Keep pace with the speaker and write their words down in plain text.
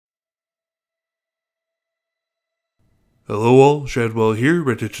Hello all, Shadwell here,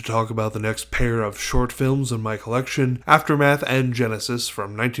 ready to talk about the next pair of short films in my collection, Aftermath and Genesis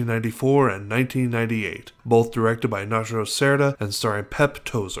from 1994 and 1998, both directed by Nacho Cerda and starring Pep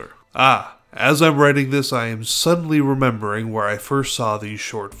Tozer. As I'm writing this, I am suddenly remembering where I first saw these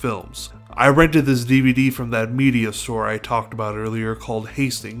short films. I rented this DVD from that media store I talked about earlier called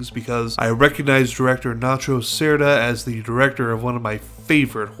Hastings because I recognized director Nacho Cerda as the director of one of my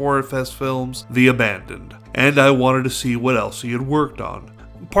favorite horror fest films, The Abandoned, and I wanted to see what else he had worked on.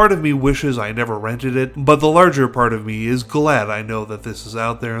 Part of me wishes I never rented it, but the larger part of me is glad I know that this is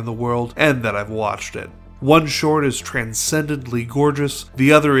out there in the world and that I've watched it. One short is transcendently gorgeous,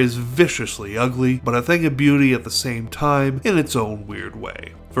 the other is viciously ugly, but a thing of beauty at the same time in its own weird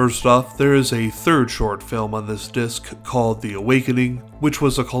way. First off, there is a third short film on this disc called The Awakening, which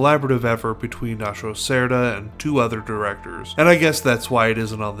was a collaborative effort between Nacho Cerda and two other directors, and I guess that's why it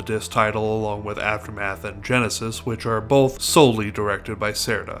isn't on the disc title along with Aftermath and Genesis, which are both solely directed by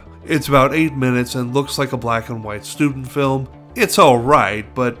Cerda. It's about 8 minutes and looks like a black and white student film. It's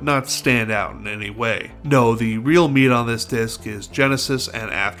alright, but not stand out in any way. No, the real meat on this disc is Genesis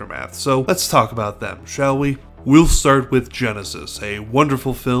and Aftermath, so let's talk about them, shall we? We'll start with Genesis, a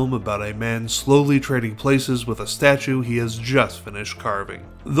wonderful film about a man slowly trading places with a statue he has just finished carving.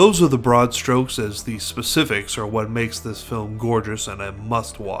 Those are the broad strokes, as the specifics are what makes this film gorgeous and a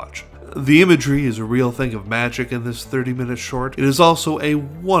must-watch. The imagery is a real thing of magic in this 30-minute short. It is also a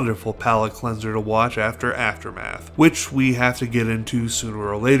wonderful palate cleanser to watch after Aftermath, which we have to get into sooner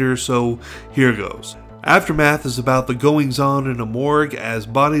or later, so here goes. Aftermath is about the goings-on in a morgue as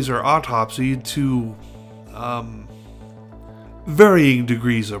bodies are autopsied to varying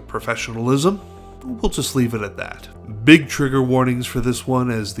degrees of professionalism. We'll just leave it at that. Big trigger warnings for this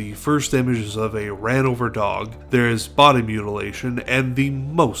one, as the first image is of a ran-over dog, there is body mutilation, and the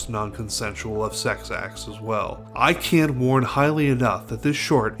most non-consensual of sex acts as well. I can't warn highly enough that this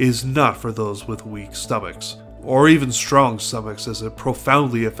short is not for those with weak stomachs. Or even strong stomachs, as it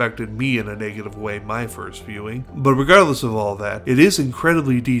profoundly affected me in a negative way my first viewing. But regardless of all that, it is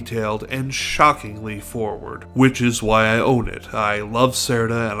incredibly detailed and shockingly forward, which is why I own it. I love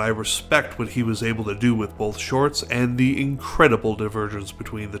Cerda and I respect what he was able to do with both shorts and the incredible divergence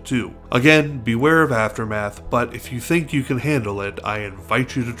between the two. Again, beware of Aftermath, but if you think you can handle it, I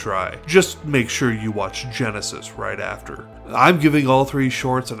invite you to try. Just make sure you watch Genesis right after. I'm giving all three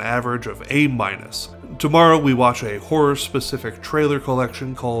shorts an average of A-. Tomorrow we watch a horror-specific trailer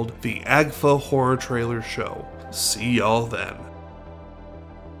collection called the AGFA Horror Trailer Show. See y'all then.